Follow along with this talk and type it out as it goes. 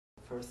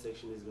first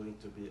section is going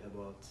to be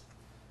about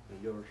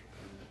your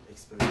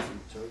experience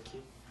in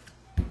Turkey.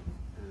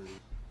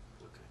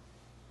 Okay.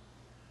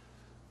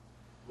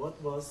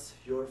 What was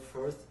your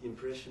first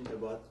impression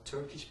about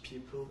Turkish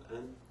people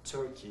and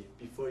Turkey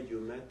before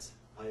you met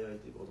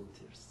IID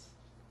volunteers?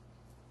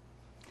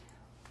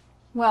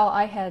 Well,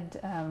 I had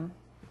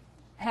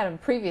had a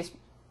previous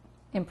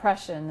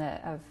impression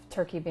of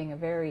Turkey being a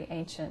very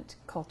ancient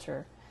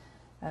culture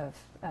of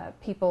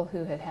people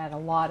who had had a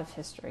lot of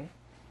history,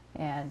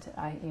 and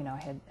I,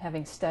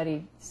 having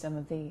studied some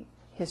of the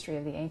history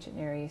of the ancient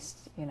Near East,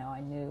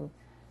 I knew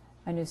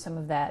some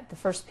of that. The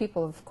first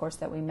people, of course,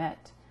 that we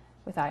met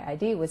with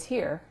IID was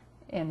here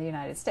in the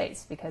United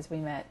States, because we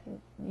met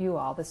you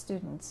all, the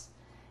students,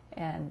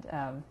 and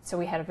so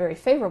we had a very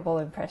favorable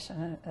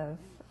impression of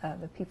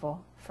the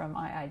people from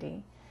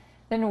IID.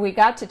 Then we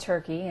got to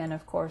Turkey, and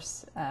of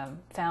course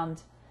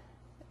found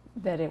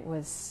that it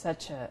was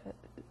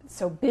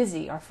so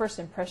busy. Our first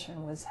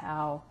impression was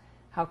how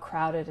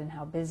crowded and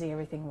how busy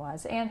everything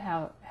was, and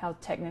how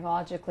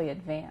technologically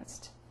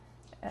advanced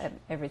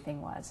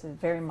everything was.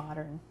 Very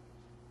modern.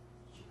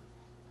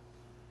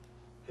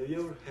 Have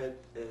you ever had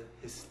a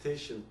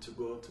hesitation to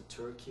go to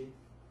Turkey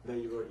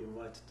when you were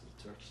invited to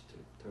the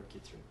Turkey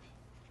trip?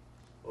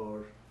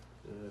 Or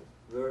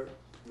were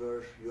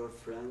your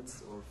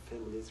friends or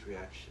family's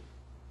reaction?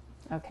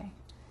 Okay.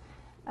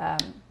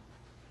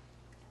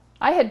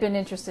 I had been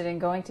interested in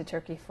going to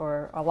Turkey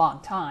for a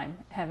long time,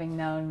 having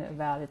known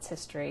about its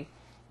history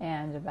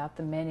and about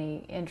the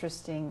many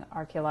interesting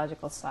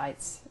archaeological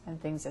sites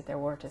and things that there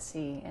were to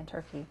see in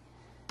Turkey.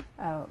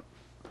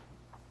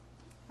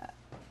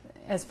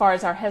 As far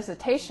as our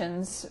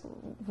hesitations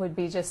would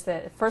be just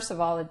that, first of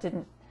all, it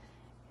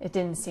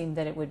didn't seem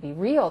that it would be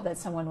real that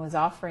someone was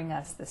offering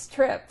us this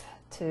trip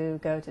to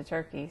go to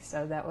Turkey.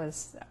 So that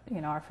was,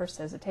 our first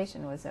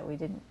hesitation was that we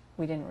didn't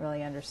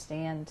really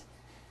understand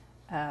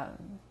the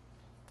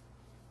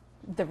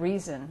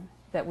reason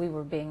that we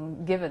were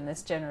being given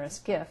this generous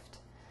gift.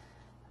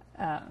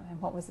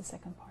 And what was the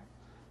second part?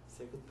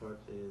 Second part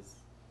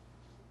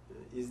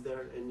is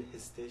there any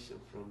hesitation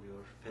from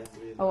your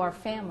family? Oh, our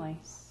family.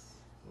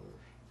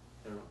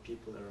 Or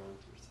people around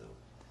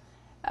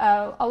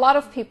yourself? A lot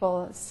of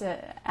people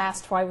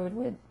asked why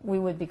we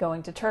would be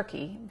going to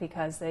Turkey,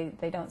 because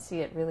they don't see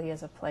it really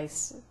as a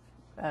place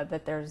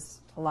that there's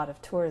a lot of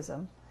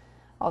tourism.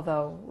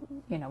 Although,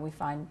 we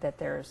find that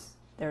there's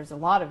a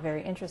lot of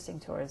very interesting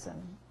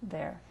tourism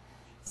there.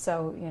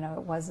 So,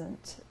 it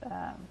wasn't...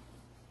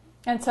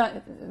 and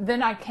so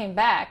then I came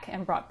back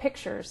and brought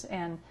pictures,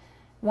 and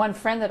one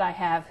friend that I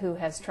have who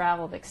has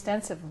traveled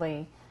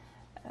extensively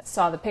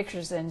saw the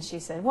pictures, and she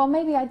said, well,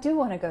 maybe I do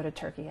want to go to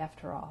Turkey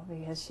after all,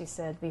 because she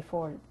said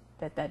before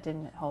that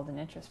didn't hold an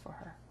interest for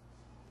her.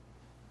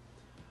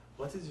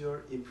 What is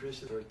your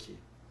impression of Turkey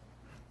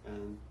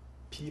and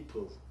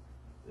people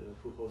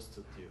who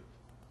hosted you?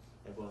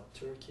 About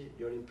Turkey,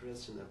 your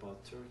impression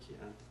about Turkey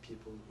and the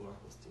people who are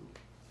hosting you?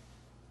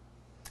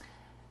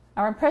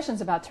 Our impressions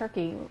about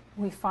Turkey,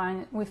 we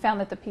found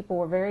that the people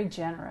were very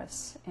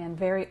generous and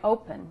very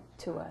open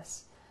to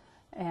us,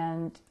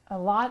 and a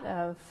lot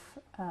of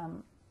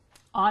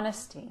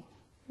honesty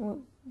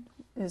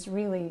is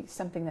really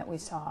something that we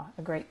saw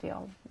a great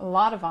deal. A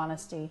lot of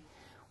honesty.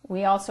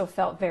 We also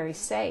felt very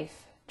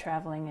safe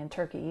traveling in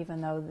Turkey,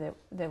 even though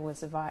there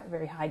was a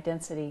very high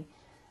density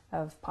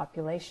of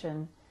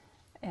population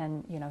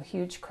and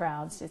huge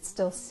crowds. It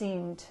still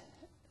seemed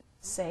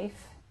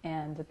safe,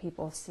 and the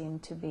people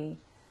seemed to be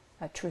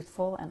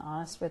truthful and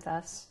honest with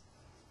us.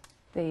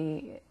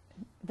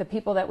 The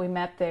people that we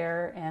met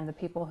there and the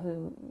people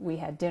who we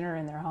had dinner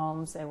in their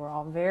homes, they were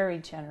all very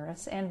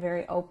generous and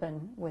very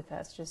open with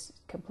us, just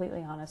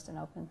completely honest and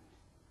open.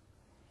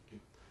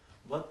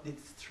 What did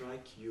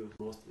strike you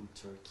most in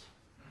Turkey?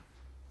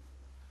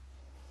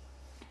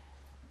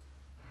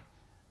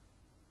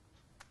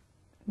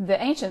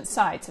 The ancient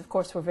sites, of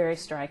course, were very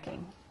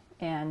striking,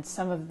 and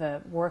some of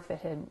the work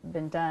that had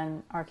been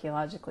done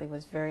archaeologically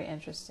was very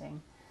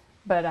interesting.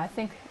 But I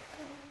think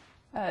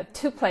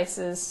two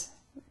places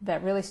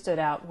that really stood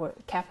out were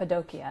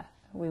Cappadocia.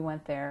 We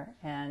went there,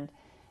 and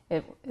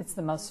it's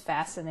the most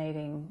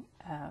fascinating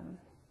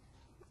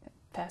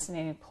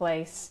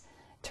place.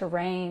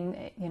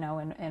 Terrain,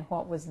 and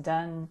what was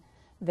done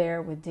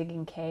there with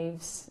digging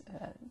caves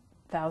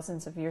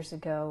thousands of years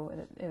ago.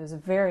 It was a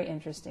very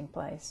interesting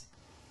place.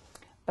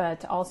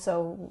 But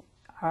also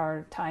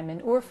our time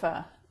in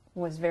Urfa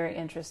was very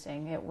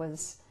interesting. It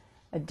was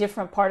a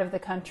different part of the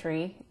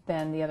country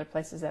than the other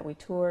places that we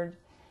toured,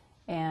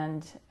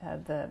 and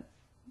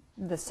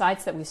the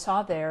sites that we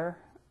saw there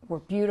were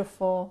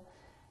beautiful,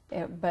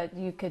 but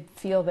you could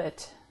feel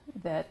that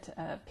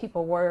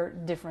people were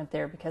different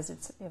there, because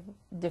it's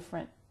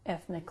different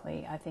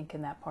ethnically, I think,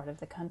 in that part of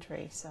the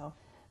country. So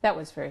that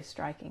was very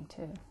striking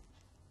too.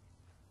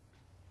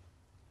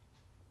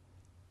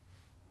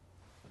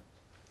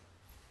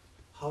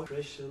 How your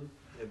impression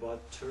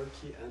about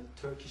Turkey and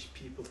Turkish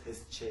people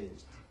has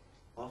changed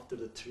after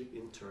the trip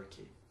in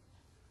Turkey?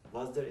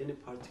 Was there any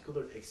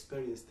particular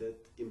experience that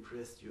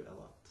impressed you a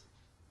lot?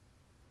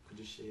 Could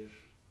you share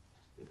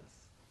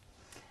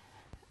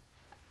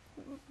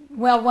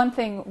Well, one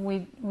thing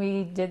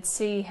we did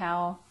see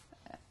how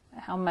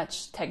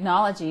much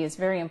technology is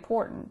very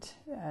important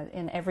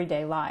in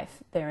everyday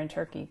life there in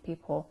Turkey.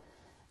 People,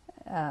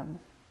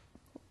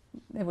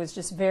 it was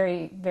just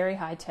very, very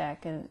high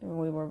tech, and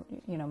we were,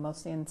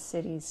 mostly in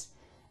cities,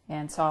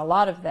 and saw a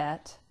lot of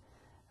that.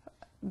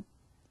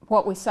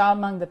 What we saw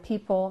among the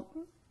people,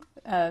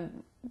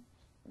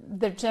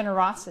 their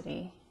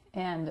generosity,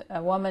 and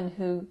a woman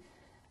who,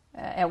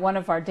 at one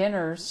of our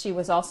dinners, she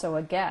was also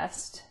a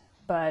guest,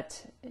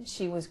 but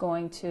she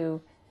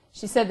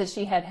said that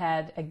she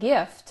had a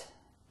gift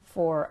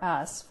for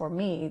us, for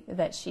me,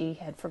 that she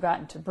had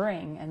forgotten to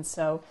bring, and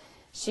so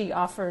she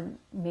offered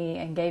me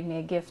and gave me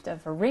a gift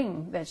of a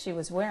ring that she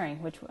was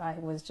wearing, which I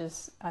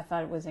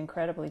thought it was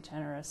incredibly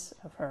generous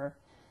of her,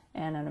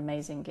 and an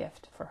amazing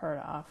gift for her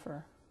to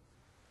offer.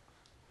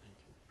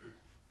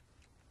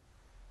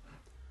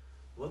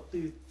 What do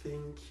you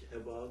think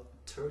about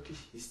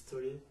Turkish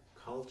history,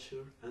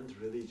 culture, and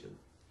religion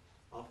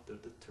after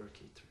the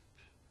Turkey trip?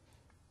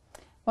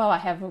 Well, I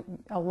have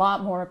a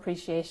lot more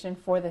appreciation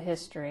for the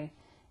history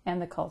and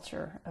the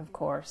culture, of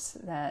course.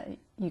 That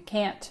you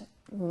can't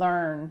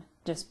learn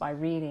just by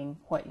reading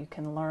what you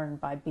can learn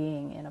by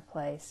being in a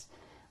place,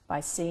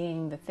 by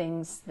seeing the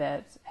things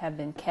that have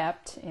been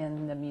kept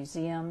in the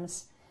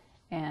museums,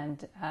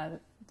 and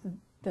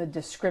the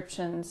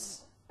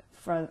descriptions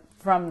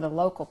from the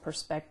local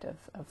perspective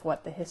of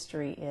what the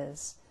history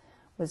is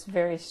was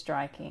very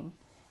striking.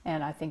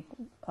 And I think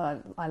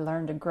I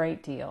learned a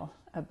great deal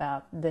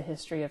about the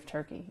history of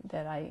Turkey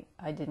that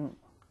I didn't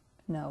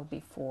know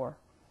before.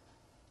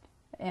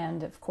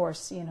 And of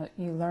course,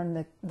 you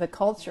learn the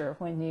culture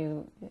when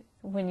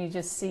you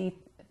just see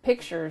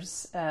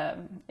pictures.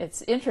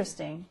 It's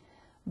interesting,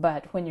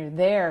 but when you're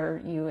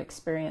there, you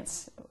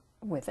experience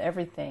with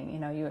everything.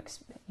 You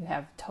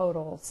have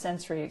total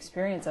sensory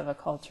experience of a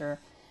culture,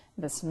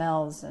 the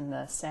smells and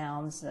the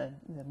sounds, the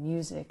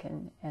music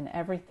and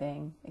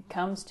everything. It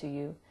comes to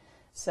you.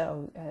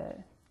 So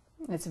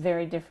it's a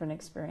very different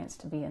experience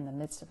to be in the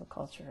midst of a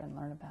culture and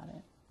learn about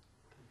it.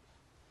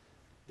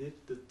 Did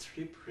the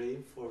trip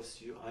reinforce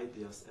your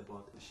ideas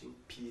about wishing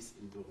peace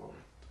in the world?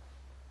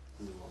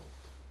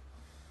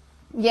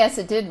 Yes,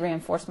 it did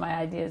reinforce my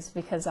ideas,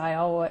 because I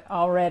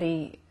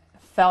already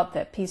felt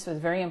that peace was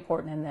very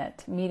important, and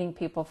that meeting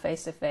people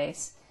face to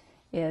face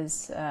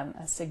is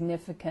a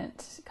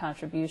significant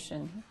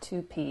contribution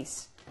to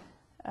peace.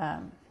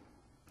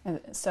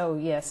 So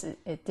yes,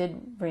 it did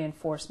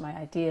reinforce my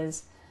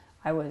ideas.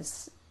 I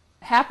was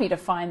happy to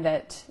find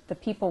that the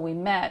people we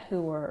met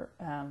who were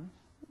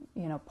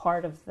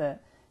part of the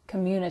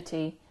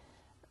community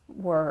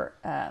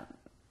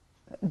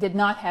did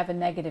not have a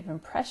negative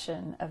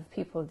impression of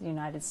people of the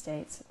United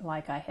States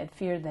like I had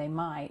feared they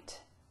might,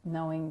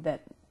 knowing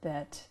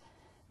that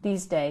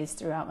these days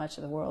throughout much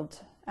of the world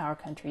our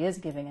country is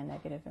giving a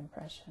negative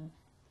impression.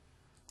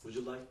 Would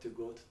you like to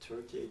go to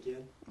Turkey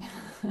again?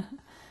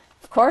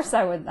 Of course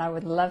I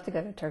would love to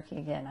go to Turkey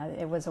again.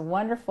 It was a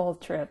wonderful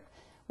trip.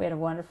 We had a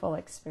wonderful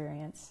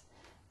experience.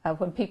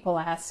 When people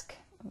ask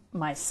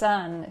my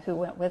son, who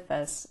went with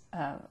us,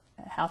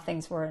 how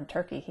things were in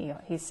Turkey,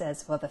 he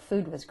says, well, the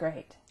food was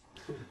great.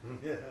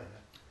 Yeah.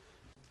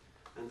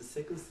 And the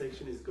second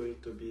section is going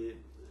to be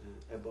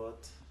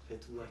about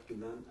Fethullah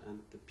Gulen and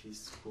the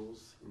peace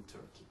schools in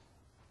Turkey.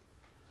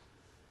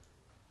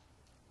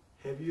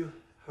 Have you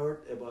heard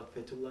about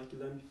Fethullah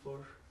Gulen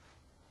before?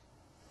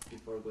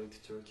 Before going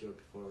to Turkey, or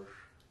before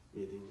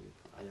meeting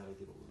with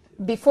IID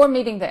volunteers? Before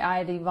meeting the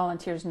IID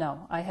volunteers,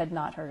 no. I had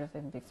not heard of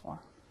him before.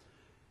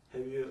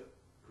 Have you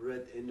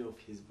read any of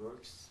his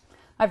works?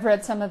 I've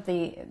read some of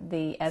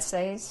the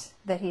essays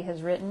that he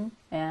has written,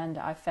 and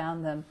I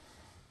found them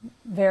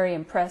very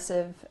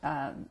impressive.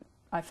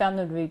 I found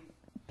them to be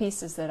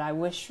pieces that I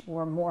wish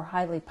were more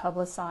highly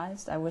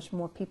publicized. I wish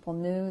more people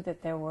knew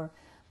that there were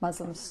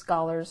Muslim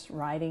scholars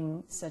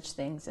writing such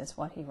things as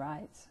what he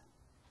writes.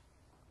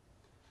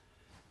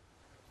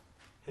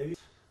 Have you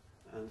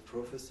and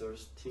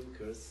professors,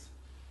 thinkers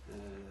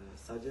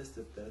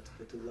suggested that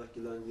Fethullah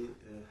Gulen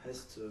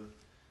has to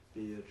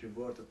be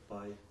rewarded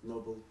by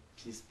Nobel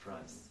Peace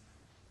Prize?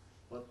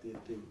 What do you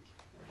think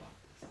about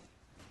this?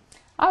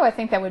 Oh, I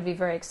think that would be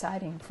very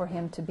exciting for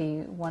him to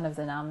be one of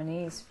the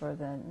nominees for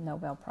the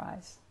Nobel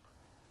Prize.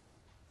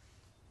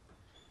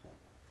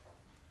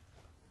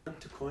 I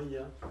went to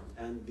Konya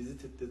and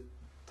visited the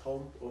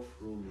tomb of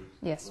Rumi.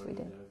 Yes, we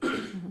did.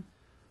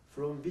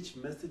 From which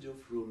message of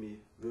Rumi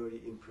were you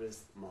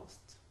impressed most?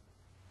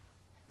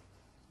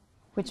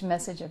 Which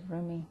message of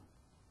Rumi?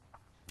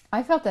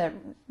 I felt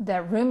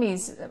that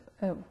Rumi's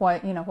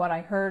what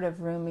I heard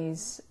of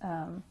Rumi's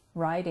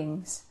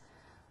writings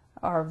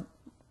are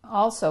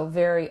also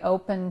very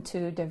open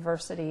to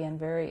diversity and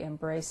very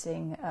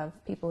embracing of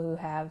people who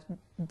have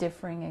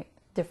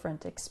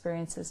different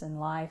experiences in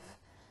life,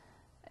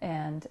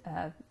 and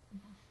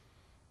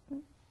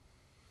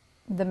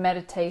the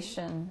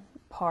meditation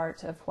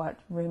part of what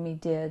Rumi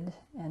did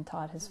and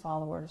taught his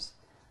followers,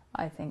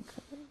 I think,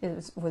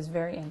 was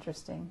very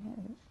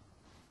interesting.